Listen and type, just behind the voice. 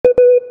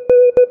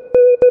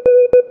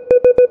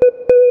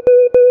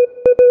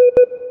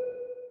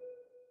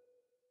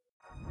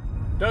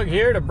Doug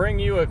here to bring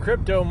you a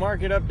crypto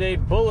market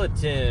update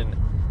bulletin.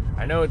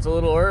 I know it's a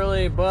little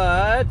early,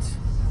 but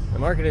the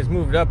market has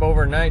moved up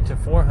overnight to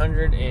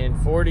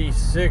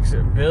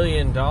 $446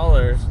 billion.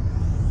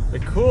 The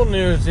cool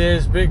news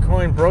is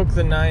Bitcoin broke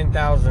the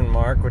 9,000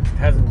 mark, which it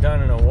hasn't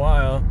done in a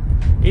while.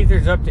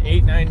 Ether's up to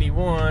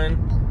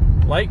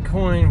 $891.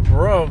 Litecoin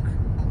broke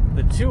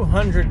the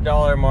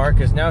 $200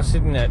 mark, is now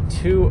sitting at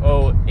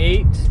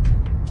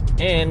 $208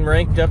 and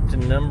ranked up to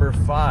number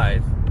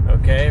 5.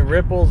 Okay,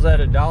 Ripple's at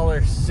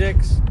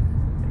 $1.06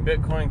 and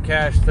Bitcoin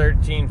Cash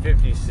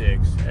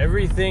 $13.56.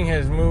 Everything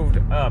has moved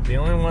up. The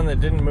only one that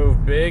didn't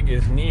move big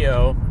is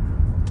NEO,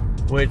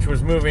 which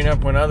was moving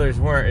up when others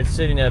weren't. It's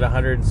sitting at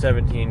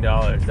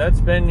 $117. That's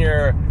been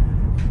your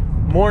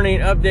morning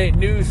update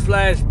news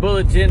flash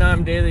bulletin.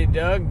 I'm Daily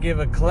Doug. Give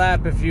a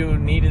clap if you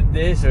needed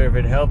this or if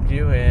it helped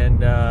you, and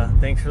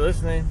thanks for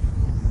listening.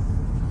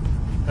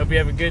 Hope you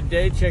have a good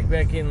day. Check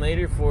back in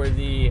later for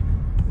the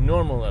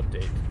normal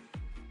update.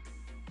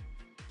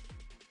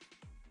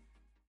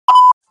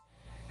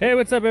 Hey,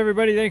 what's up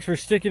everybody? Thanks for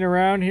sticking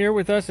around here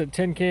with us at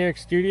 10KX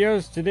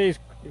Studios. Today's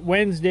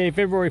Wednesday,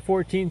 February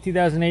 14,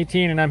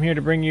 2018, and I'm here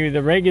to bring you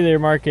the regular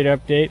market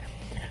update.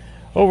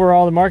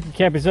 Overall, the market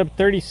cap is up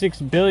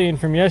 $36 billion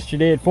from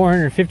yesterday at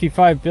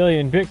 $455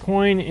 billion.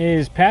 Bitcoin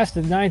is past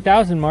the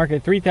 9,000 mark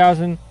at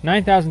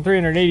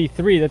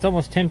 9,383. That's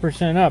almost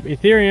 10% up.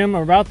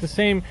 Ethereum, about the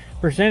same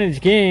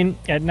percentage gain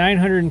at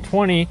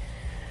 920.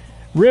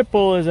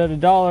 Ripple is at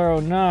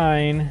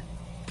 $1.09.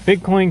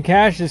 Bitcoin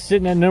Cash is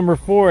sitting at number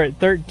 4 at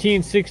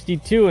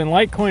 $13.62, and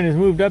Litecoin has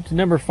moved up to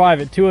number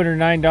 5 at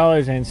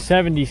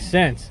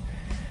 $209.70.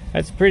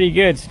 That's pretty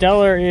good.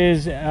 Stellar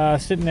is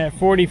sitting at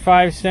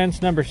 45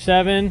 cents, number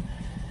 7,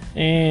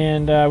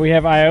 and we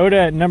have IOTA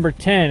at number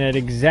 10 at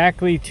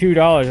exactly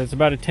 $2. That's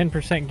about a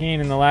 10% gain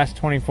in the last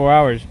 24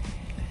 hours.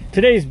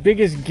 Today's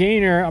biggest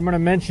gainer I'm going to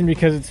mention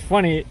because it's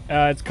funny.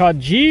 It's called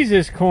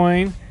Jesus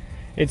Coin.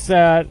 It's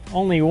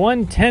only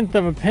 1/10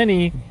 of a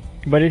penny,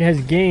 but it has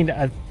gained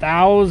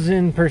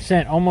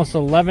 1,000%, almost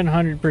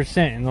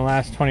 1,100% in the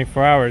last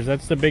 24 hours.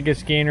 That's the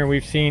biggest gainer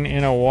we've seen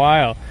in a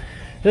while.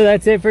 So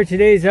that's it for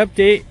today's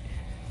update.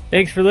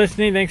 Thanks for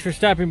listening. Thanks for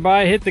stopping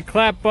by. Hit the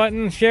clap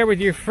button, share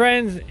with your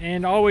friends,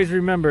 and always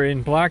remember,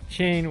 in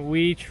blockchain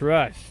we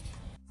trust.